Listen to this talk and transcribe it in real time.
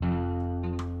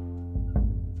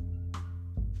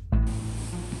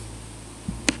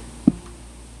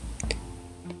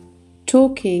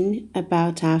talking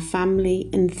about our family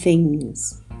and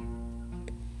things.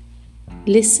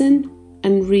 Listen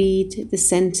and read the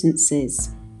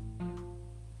sentences.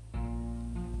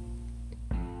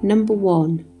 Number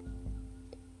 1.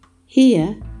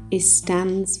 Here is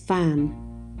Stan's van.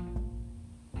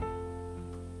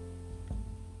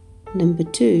 Number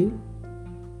 2.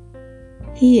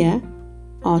 Here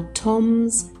are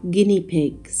Tom's guinea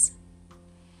pigs.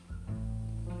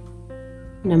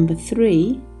 Number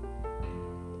 3.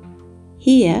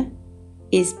 Here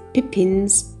is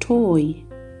Pippin's toy.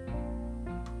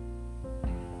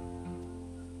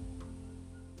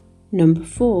 Number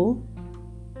 4.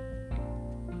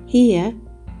 Here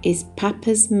is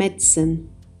Papa's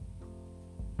medicine.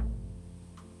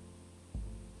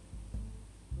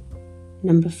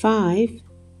 Number 5.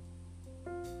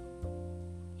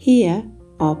 Here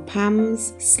are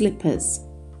Pam's slippers.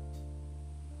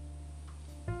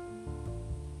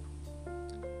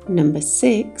 Number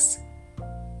 6.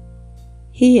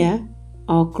 Here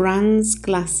are Gran's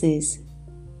glasses.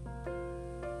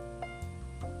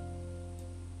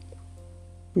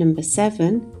 Number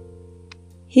 7.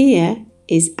 Here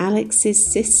is Alex's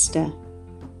sister.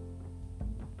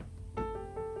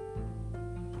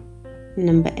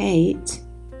 Number 8.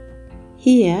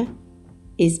 Here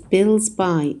is Bill's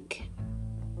bike.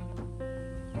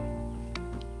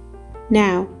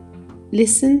 Now,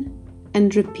 listen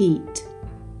and repeat.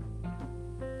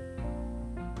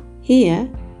 Here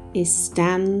is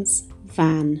Stan's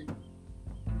van.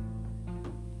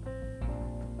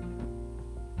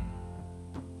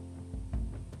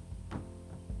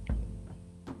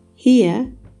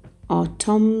 Here are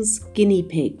Tom's guinea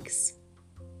pigs.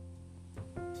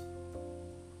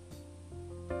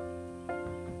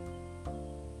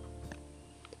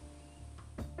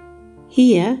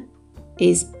 Here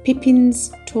is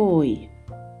Pippin's toy.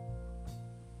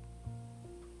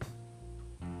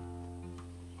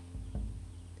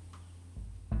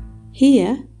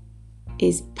 Here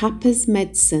is Papa's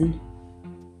medicine.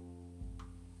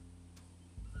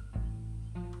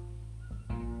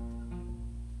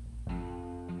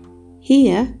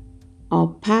 Here are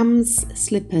Pam's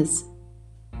slippers.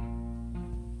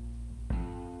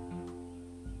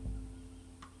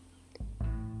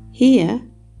 Here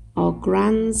are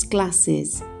Gran's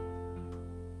glasses.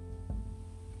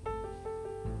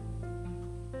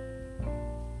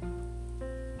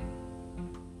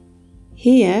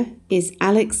 Here is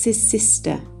Alex's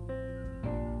sister.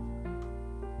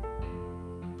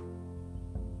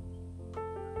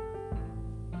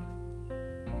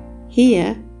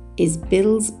 Here is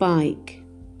Bill's bike.